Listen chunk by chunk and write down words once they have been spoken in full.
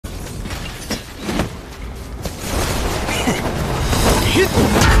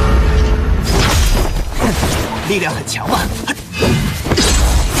力量很强嘛。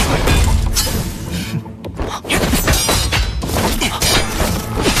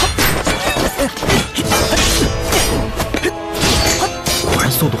果然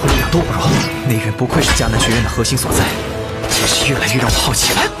速度和力量都不弱，内院不愧是迦南学院的核心所在，真是越来越让我好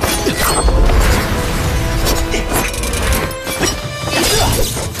奇了。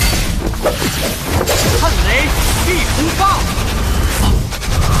探雷地图发。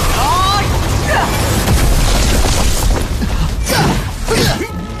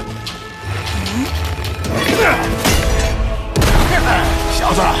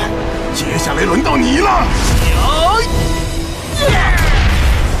 小子，接下来轮到你了。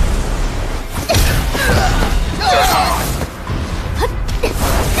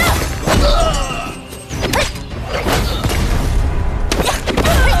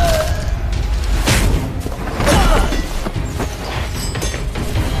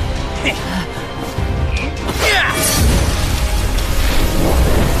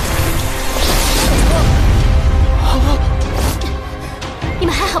你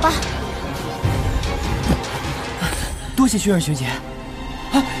们还好吧？多谢薰儿学姐。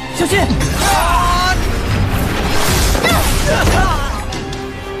啊，小心！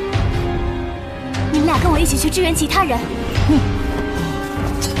你们俩跟我一起去支援其他人。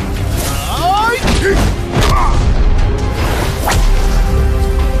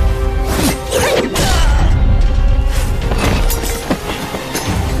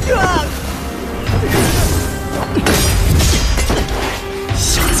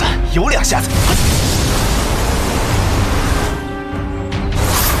小子，有两下子。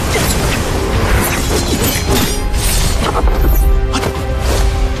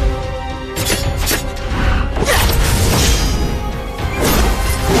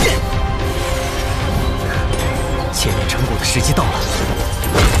 检验成果的时机到了。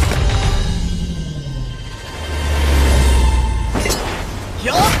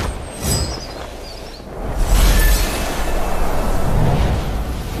有。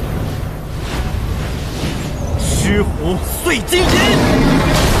虚虎碎金银。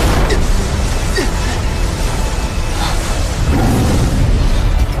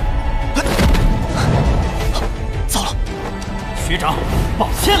糟了，学长，抱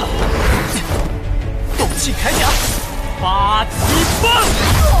歉了。斗气铠甲。 八极崩！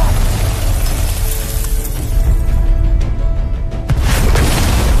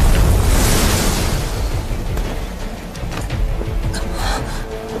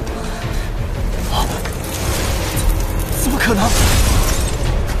怎么可能？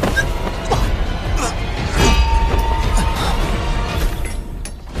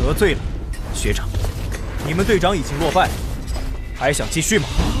得罪了，学长，你们队长已经落败，还想继续吗？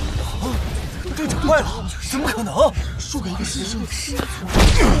队长坏了，怎么可能？ 输给一个新生，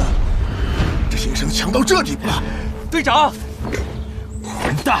这新生强到这地步了！队长，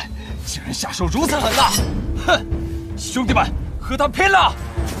混蛋，竟然下手如此狠辣！哼，兄弟们，和他拼了！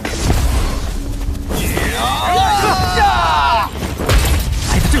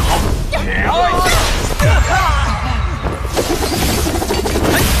来的正好！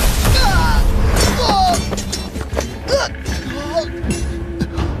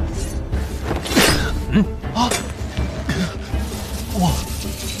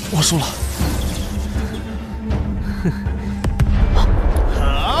我输了。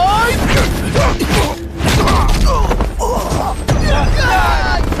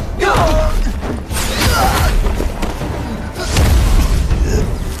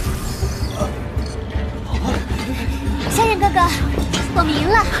夏燕哥哥，我们赢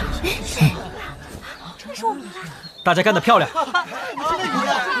了！真是我们赢了！大家干得漂亮！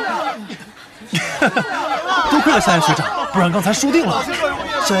多亏了夏燕学长，不然刚才输定了。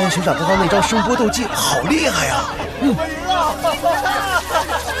 萧炎学长刚刚那招声波斗技好厉害呀！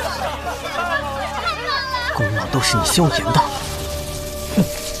功劳都是你萧炎的。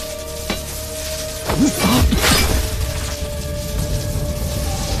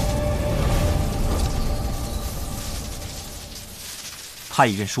他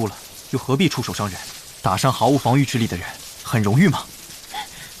已认输了，又何必出手伤人？打伤毫无防御之力的人，很荣誉吗？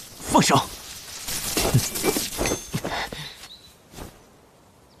放手！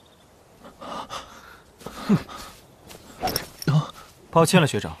抱歉了，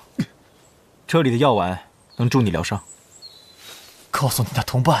学长。这里的药丸能助你疗伤。告诉你的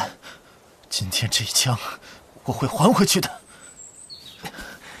同伴，今天这一枪我会还回去的。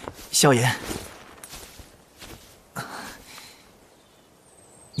萧炎，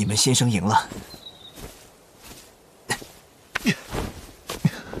你们先生赢了，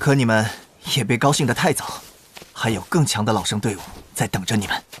可你们也别高兴得太早，还有更强的老生队伍在等着你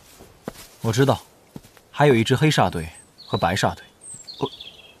们。我知道，还有一支黑煞队和白煞队。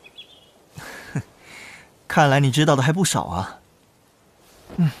看来你知道的还不少啊。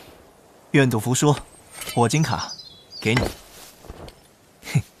愿赌服输，火金卡给你。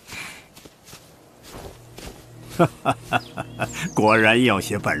果然有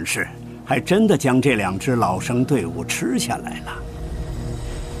些本事，还真的将这2支老生队伍吃下来了。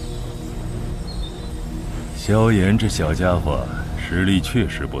萧炎这小家伙实力确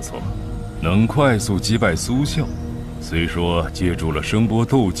实不错，能快速击败苏笑。虽说借助了声波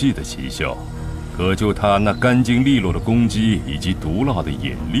斗技的奇效，可就他那干净利落的攻击以及毒辣的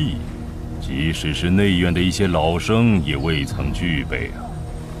眼力，即使是内院的一些老生也未曾具备啊。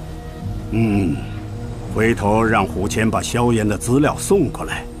回头让虎钳把萧炎的资料送过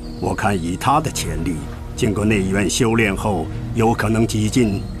来，我看以他的潜力，经过内院修炼后，有可能挤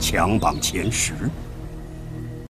进强榜前10。